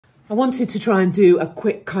I wanted to try and do a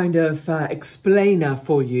quick kind of explainer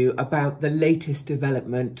for you about the latest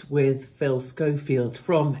development with Phil Schofield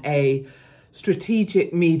from a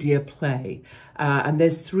strategic media play. And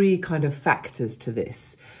there's three kind of factors to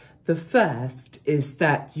this. The first is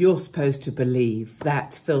that you're supposed to believe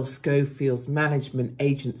that Phil Schofield's management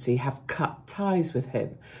agency have cut ties with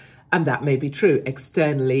him. And that may be true.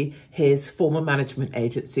 Externally, his former management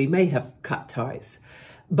agency may have cut ties.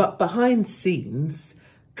 But behind scenes,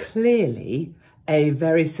 clearly, a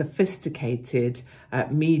very sophisticated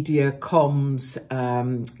media comms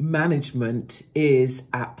management is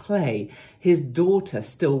at play. His daughter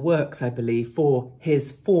still works, I believe, for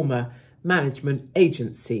his former management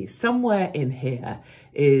agency. Somewhere in here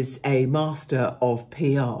is a master of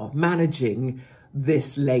PR managing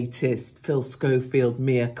this latest Phil Schofield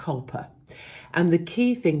mea culpa. And the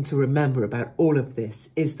key thing to remember about all of this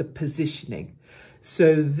is the positioning.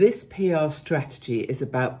 So this PR strategy is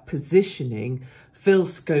about positioning Phil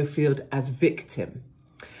Schofield as victim.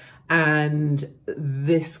 And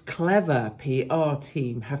this clever PR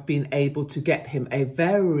team have been able to get him a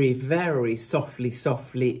very, very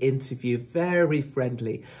softly interview, very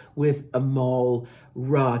friendly, with Amol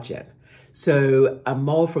Rajan. So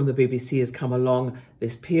Amol from the BBC has come along.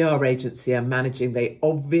 This PR agency are managing. They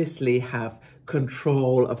obviously have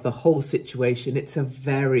control of the whole situation. It's a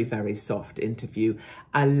very, very soft interview,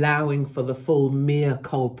 allowing for the full mea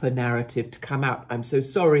culpa narrative to come out. I'm so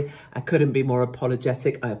sorry. I couldn't be more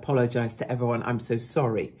apologetic. I apologize to everyone. I'm so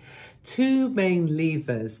sorry. Two main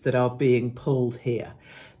levers that are being pulled here.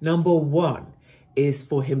 Number one is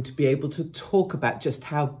for him to be able to talk about just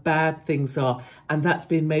how bad things are, and that's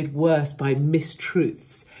been made worse by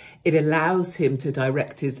mistruths. It allows him to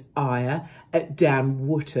direct his ire at Dan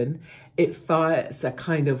Wootton. It fires a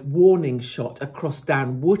kind of warning shot across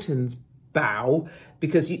Dan Wootton's bow,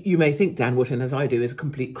 because you may think Dan Wootton, as I do, is a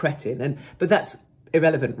complete cretin, but that's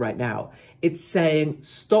irrelevant right now. It's saying,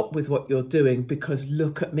 stop with what you're doing because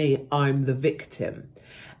look at me, I'm the victim.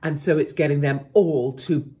 And so it's getting them all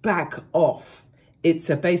to back off. It's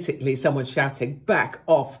basically someone shouting, back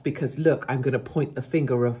off, because look, I'm going to point the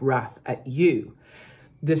finger of wrath at you.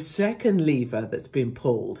 The second lever that's been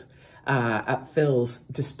pulled at Phil's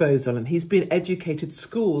disposal, and he's been educated,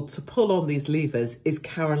 schooled to pull on these levers, is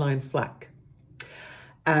Caroline Flack.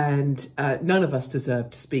 And none of us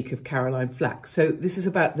deserve to speak of Caroline Flack. So this is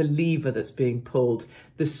about the lever that's being pulled,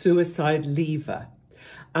 the suicide lever.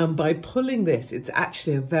 And by pulling this, it's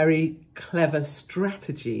actually a very clever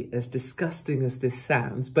strategy, as disgusting as this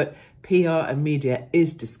sounds, but PR and media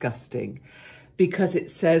is disgusting, because it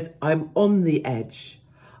says, I'm on the edge,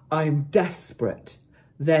 I'm desperate,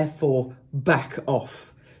 therefore back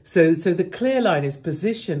off. So the clear line is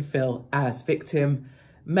position Phil as victim,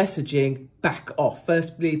 messaging back off.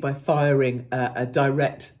 Firstly, by firing a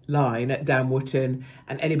direct line at Dan Wootton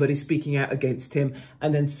and anybody speaking out against him.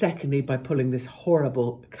 And then secondly, by pulling this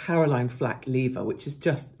horrible Caroline Flack lever, which is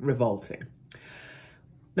just revolting.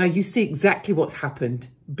 Now you see exactly what's happened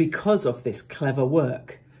because of this clever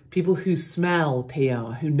work. People who smell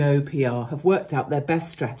PR, who know PR, have worked out their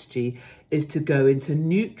best strategy is to go into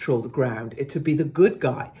neutral ground, to be the good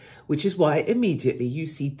guy, which is why immediately you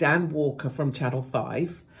see Dan Walker from Channel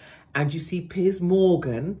 5 and you see Piers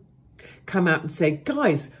Morgan come out and say,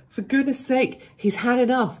 guys, for goodness sake, he's had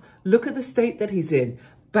enough. Look at the state that he's in.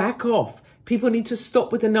 Back off. People need to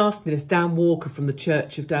stop with the nastiness. Dan Walker from the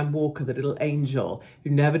Church of Dan Walker, the little angel who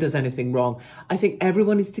never does anything wrong. I think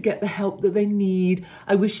everyone needs to get the help that they need.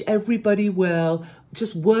 I wish everybody well.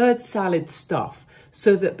 Just word salad stuff,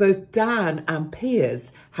 so that both Dan and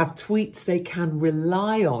Piers have tweets they can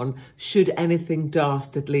rely on should anything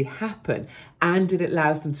dastardly happen. And it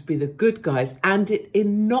allows them to be the good guys, and it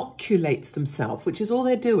inoculates themselves, which is all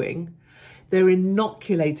they're doing. They're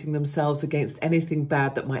inoculating themselves against anything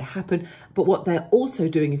bad that might happen. But what they're also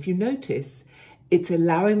doing, if you notice, it's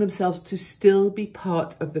allowing themselves to still be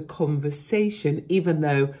part of the conversation, even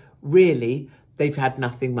though really they've had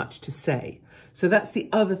nothing much to say. So that's the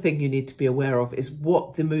other thing you need to be aware of, is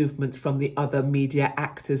what the movements from the other media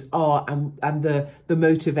actors are and the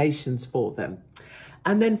motivations for them.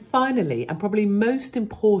 And then finally, and probably most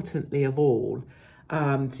importantly of all,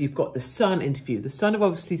 so you've got the Sun interview. The Sun have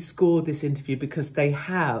obviously scored this interview because they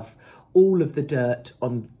have all of the dirt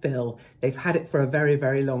on Phil. They've had it for a very,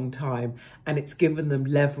 very long time, and it's given them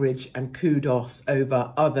leverage and kudos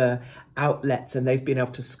over other outlets, and they've been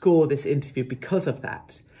able to score this interview because of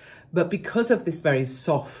that. But because of this very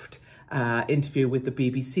soft interview with the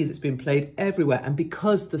BBC that's been played everywhere, and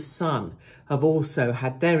because the Sun have also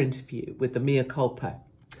had their interview with the mea culpa,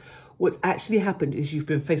 what's actually happened is you've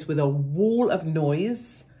been faced with a wall of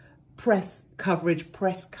noise press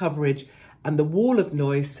coverage, and the wall of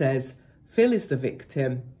noise says Phil is the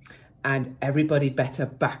victim and everybody better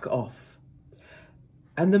back off.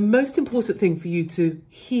 And the most important thing for you to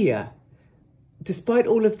hear, despite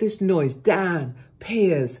all of this noise, Dan,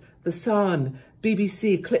 Piers, The Sun,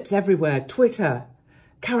 BBC, clips everywhere, Twitter,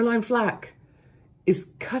 Caroline Flack, is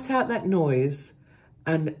cut out that noise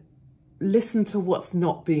and listen to what's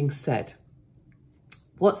not being said.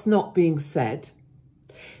 What's not being said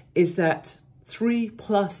is that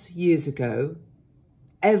 3+ years ago,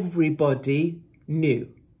 everybody knew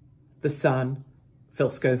The Sun, Phil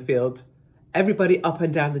Schofield, everybody up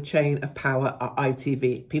and down the chain of power at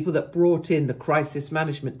ITV, people that brought in the crisis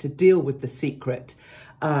management to deal with The Secret,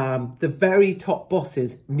 the very top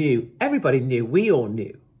bosses knew, everybody knew, we all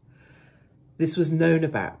knew. This was known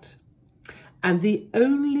about. And the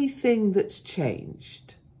only thing that's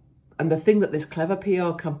changed, and the thing that this clever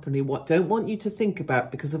PR company don't want you to think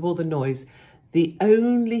about because of all the noise, the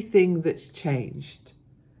only thing that's changed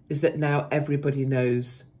is that now everybody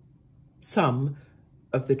knows some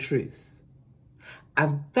of the truth.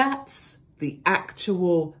 And that's the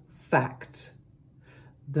actual fact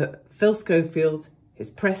that Phil Schofield, his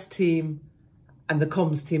press team, and the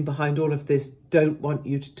comms team behind all of this don't want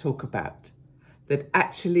you to talk about. That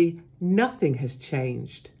actually nothing has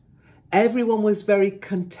changed. Everyone was very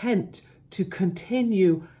content to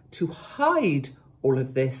continue to hide all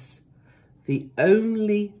of this. The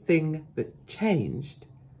only thing that changed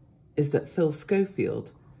is that Phil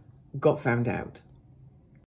Schofield got found out.